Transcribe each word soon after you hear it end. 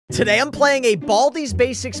Today I'm playing a Baldis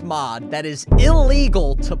Basics mod that is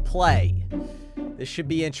illegal to play. This should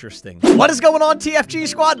be interesting. What is going on, TFG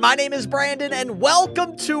squad? My name is Brandon and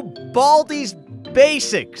welcome to Baldis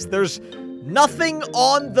Basics. There's nothing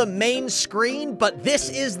on the main screen, but this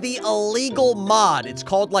is the illegal mod. It's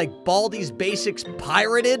called like Baldis Basics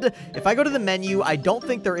Pirated. If I go to the menu, I don't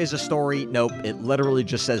think there is a story. Nope, it literally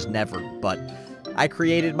just says never, but I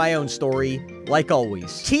created my own story, like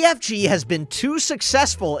always. TFG has been too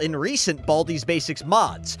successful in recent Baldis Basics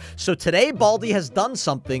mods, so today Baldi has done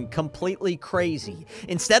something completely crazy.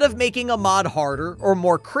 Instead of making a mod harder or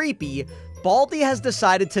more creepy, Baldi has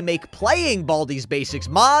decided to make playing Baldis Basics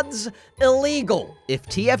mods illegal. If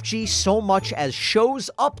TFG so much as shows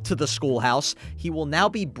up to the schoolhouse, he will now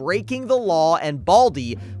be breaking the law and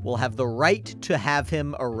Baldi will have the right to have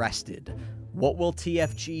him arrested. What will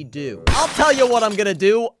TFG do? I'll tell you what I'm gonna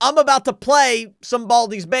do. I'm about to play some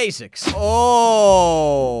Baldis Basics.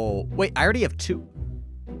 Oh, wait, I already have two.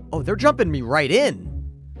 Oh, they're jumping me right in.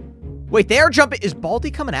 Wait, they're jumping. Is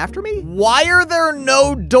Baldi coming after me? Why are there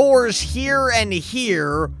no doors here and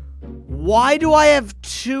here? Why do I have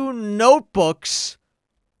two notebooks?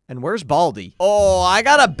 And where's Baldi? Oh, I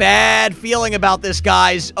got a bad feeling about this,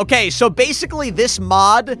 guys. Okay, so basically this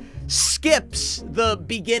mod skips the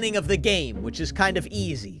beginning of the game, which is kind of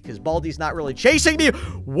easy, because Baldi's not really chasing me.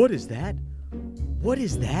 What is that? What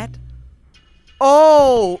is that?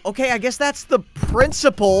 Oh, okay, I guess that's the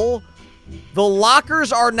principal. The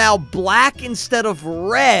lockers are now black instead of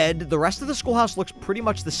red. The rest of the schoolhouse looks pretty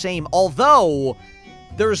much the same, although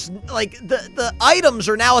there's, like, the items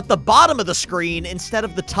are now at the bottom of the screen instead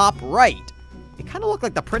of the top right. It kind of looked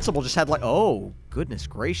like the principal just had, like, oh, goodness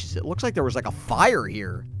gracious. It looks like there was, like, a fire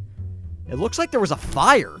here. It looks like there was a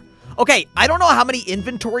fire. Okay, I don't know how many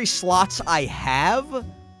inventory slots I have.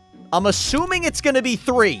 I'm assuming it's going to be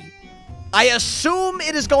 3. I assume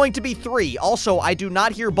it is going to be 3. Also, I do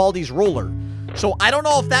not hear Baldi's ruler. So I don't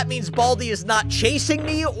know if that means Baldi is not chasing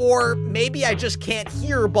me, or maybe I just can't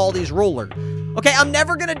hear Baldi's ruler. Okay, I'm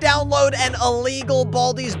never going to download an illegal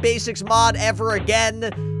Baldis Basics mod ever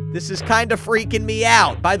again. This is kind of freaking me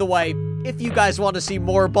out. By the way, if you guys want to see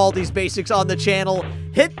more Baldis Basics on the channel,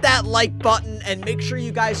 hit that like button and make sure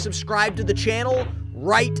you guys subscribe to the channel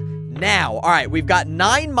right now. All right, we've got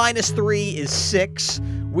 9 minus 3 is 6.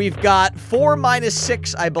 We've got 4 minus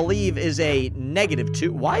 6, I believe, is a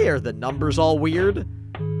 -2. Why are the numbers all weird?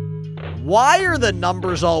 Why are the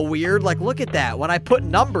numbers all weird? Like, look at that. When I put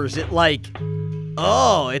numbers, it like,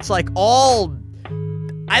 oh, it's like all,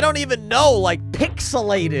 I don't even know, like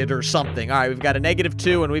pixelated or something. All right, we've got a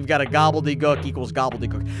 -2 and we've got a gobbledygook equals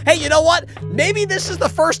gobbledygook. Hey, you know what? Maybe this is the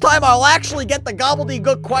first time I'll actually get the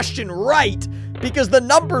gobbledygook question right, because the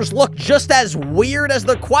numbers look just as weird as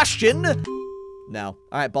the question. No.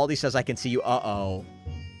 All right, Baldi says I can see you. Uh-oh.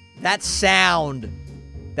 That sound.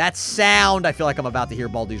 That sound. I feel like I'm about to hear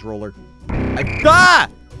Baldi's ruler.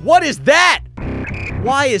 What is that?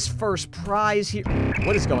 Why is first prize here?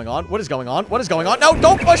 What is going on? What is going on? What is going on? No,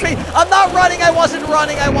 don't push me. I'm not running. I wasn't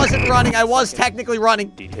running. I wasn't running. I was technically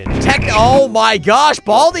running. Oh my gosh.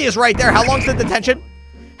 Baldi is right there. How long's the detention?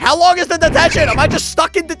 How long is the detention? Am I just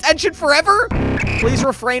stuck in detention forever? Please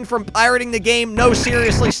refrain from pirating the game. No,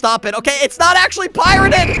 seriously, stop it. Okay, it's not actually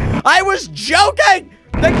pirated. I was joking.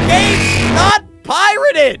 The game's not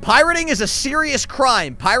pirated. Pirating is a serious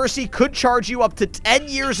crime. Piracy could charge you up to 10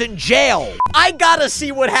 years in jail. I gotta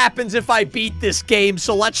see what happens if I beat this game,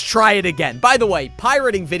 so let's try it again. By the way,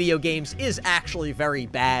 pirating video games is actually very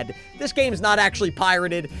bad. This game's not actually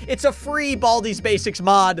pirated. It's a free Baldis Basics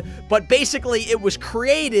mod, but basically it was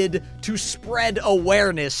created to spread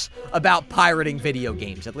awareness about pirating video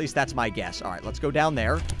games. At least that's my guess. All right, let's go down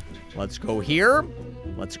there. Let's go here.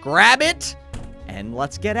 Let's grab it. And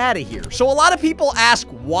let's get out of here. So a lot of people ask,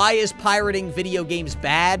 why is pirating video games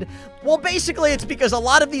bad? Well, basically, it's because a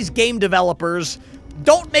lot of these game developers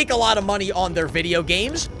don't make a lot of money on their video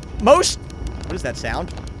games. What is that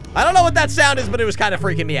sound? I don't know what that sound is, but it was kind of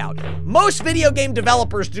freaking me out. Most video game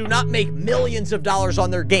developers do not make millions of dollars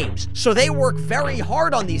on their games, so they work very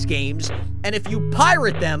hard on these games, and if you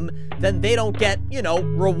pirate them, then they don't get, you know,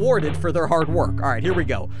 rewarded for their hard work. All right, here we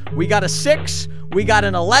go. We got a 6, we got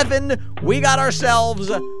an 11, we got ourselves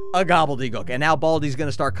a gobbledygook, and now Baldi's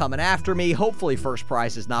gonna start coming after me. Hopefully first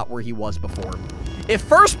prize is not where he was before. If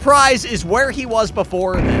first prize is where he was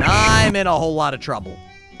before, then I'm in a whole lot of trouble.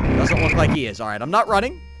 Doesn't look like he is. All right, I'm not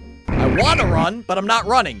running. I want to run, but I'm not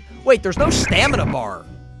running. Wait, there's no stamina bar.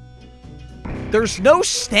 There's no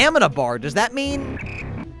stamina bar. Does that mean...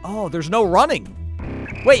 Oh, there's no running.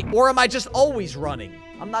 Wait, or am I just always running?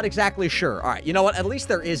 I'm not exactly sure. All right, you know what? At least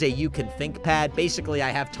there is a you can think pad. Basically, I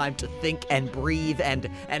have time to think and breathe and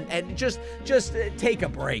just take a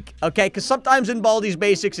break, okay? Because sometimes in Baldi's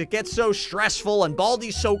Basics, it gets so stressful and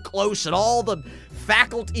Baldi's so close and all the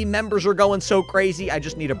faculty members are going so crazy. I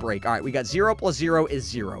just need a break. All right, we got 0 plus 0 is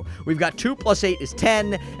 0. We've got 2 plus 8 is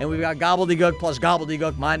 10, and we've got gobbledygook plus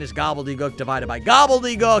gobbledygook minus gobbledygook divided by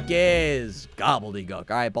gobbledygook is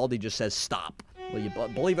gobbledygook. All right, Baldi just says stop. Well, you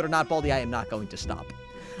believe it or not, Baldi, I am not going to stop.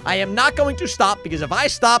 I am not going to stop, because if I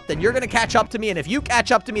stop, then you're going to catch up to me, and if you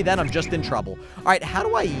catch up to me, then I'm just in trouble. All right, how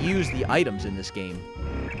do I use the items in this game?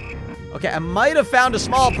 Okay, I might have found a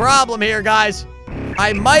small problem here, guys.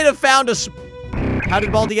 I might have found a... How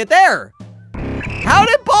did Baldi get there? How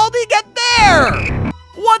did Baldi get there?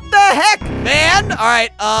 What the heck, man? All right,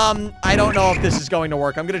 I don't know if this is going to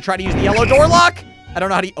work. I'm going to try to use the yellow door lock. I don't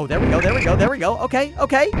know how to... Oh, there we go, there we go, there we go. Okay,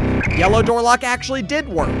 okay. Yellow door lock actually did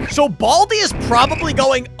work. So Baldi is probably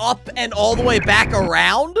going up and all the way back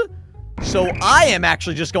around. So I am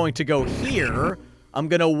actually just going to go here. I'm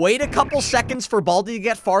going to wait a couple seconds for Baldi to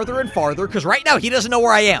get farther and farther, because right now he doesn't know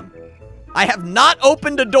where I am. I have not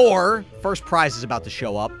opened a door. First prize is about to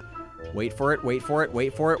show up. Wait for it, wait for it,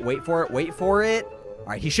 wait for it, wait for it, wait for it. All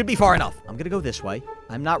right, he should be far enough. I'm going to go this way.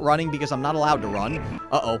 I'm not running because I'm not allowed to run.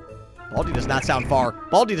 Uh-oh. Baldi does not sound far.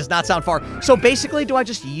 Baldi does not sound far. So basically, do I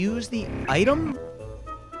just use the item?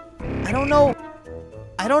 I don't know.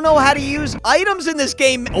 I don't know how to use items in this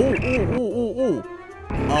game.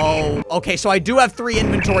 Oh, okay, so I do have 3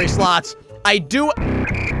 inventory slots. I don't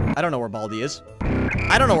know where Baldi is.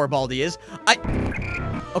 I don't know where Baldi is.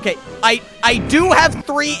 Okay, I do have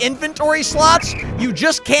 3 inventory slots. You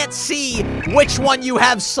just can't see which one you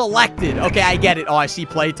have selected. Okay, I get it. Oh, I see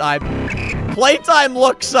playtime. Playtime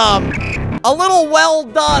looks, a little well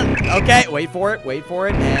done. Okay, wait for it,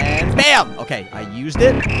 and bam! Okay, I used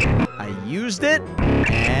it,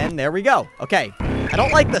 and there we go. Okay, I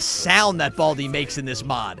don't like the sound that Baldi makes in this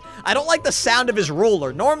mod. I don't like the sound of his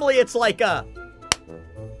ruler. Normally, it's like a...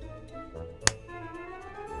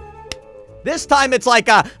 This time, it's like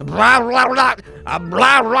a... Blah, blah, blah, blah,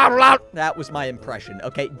 blah, blah. That was my impression.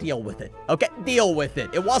 Okay, deal with it. Okay, deal with it.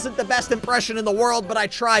 It wasn't the best impression in the world, but I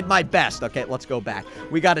tried my best. Okay, let's go back.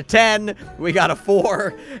 We got a 10, we got a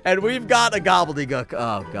 4, and we've got a gobbledygook.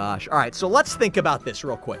 Oh, gosh. All right, so let's think about this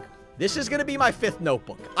real quick. This is going to be my 5th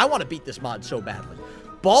notebook. I want to beat this mod so badly.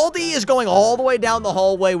 Baldi is going all the way down the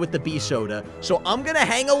hallway with the bee soda, so I'm going to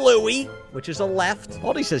hang a Louie, which is a left.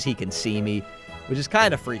 Baldi says he can see me, which is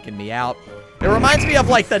kind of freaking me out. It reminds me of,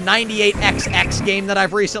 like, the 98XX game that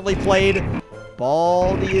I've recently played.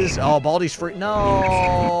 Baldi is... Oh, Baldi's free... No.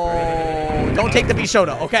 Don't take the bee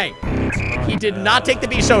soda. Okay. He did not take the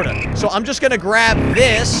bee soda. So I'm just going to grab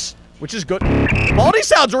this, which is good. Baldi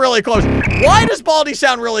sounds really close. Why does Baldi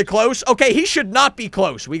sound really close? Okay, he should not be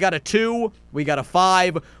close. We got a 2. We got a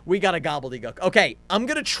 5. We got a gobbledygook. Okay, I'm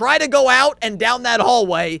going to try to go out and down that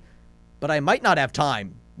hallway, but I might not have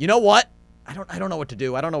time. You know what? I don't know what to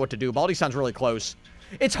do. I don't know what to do. Baldi sounds really close.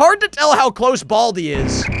 It's hard to tell how close Baldi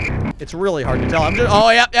is. It's really hard to tell. I'm just... Oh,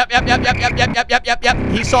 yep.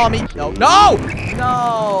 He saw me. No. No!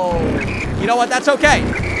 No. You know what? That's okay.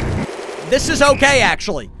 This is okay,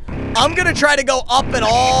 actually. I'm gonna try to go up and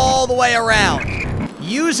all the way around,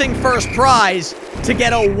 using first prize to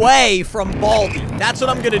get away from Baldi. That's what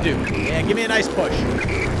I'm gonna do. Yeah, give me a nice push.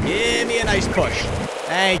 Give me a nice push.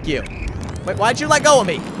 Thank you. Wait, why'd you let go of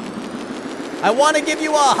me? I want to give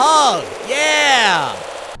you a hug. Yeah.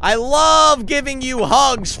 I love giving you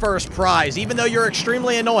hugs, first prize, even though you're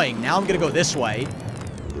extremely annoying. Now I'm going to go this way.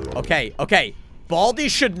 Okay, okay. Baldi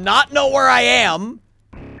should not know where I am,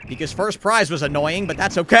 because first prize was annoying, but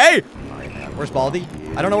that's okay. Where's Baldi?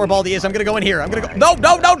 I don't know where Baldi is. I'm going to go in here. I'm going to go...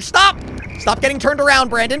 No, stop. Stop getting turned around,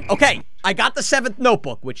 Brandon. Okay. I got the 7th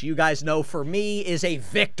notebook, which you guys know for me is a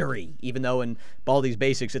victory, even though in Baldi's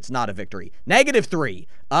Basics, it's not a victory. -3.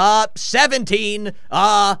 17.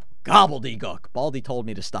 Gobbledygook. Baldi told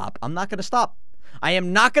me to stop. I'm not going to stop. I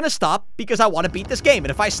am not going to stop because I want to beat this game.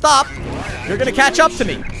 And if I stop, you're going to catch up to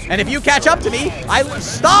me. And if you catch up to me,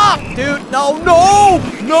 stop, dude. No.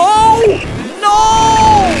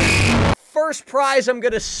 First prize, I'm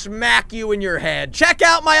gonna smack you in your head. Check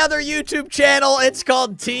out my other YouTube channel. It's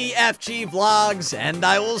called TFG Vlogs, and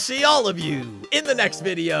I will see all of you in the next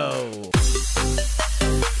video.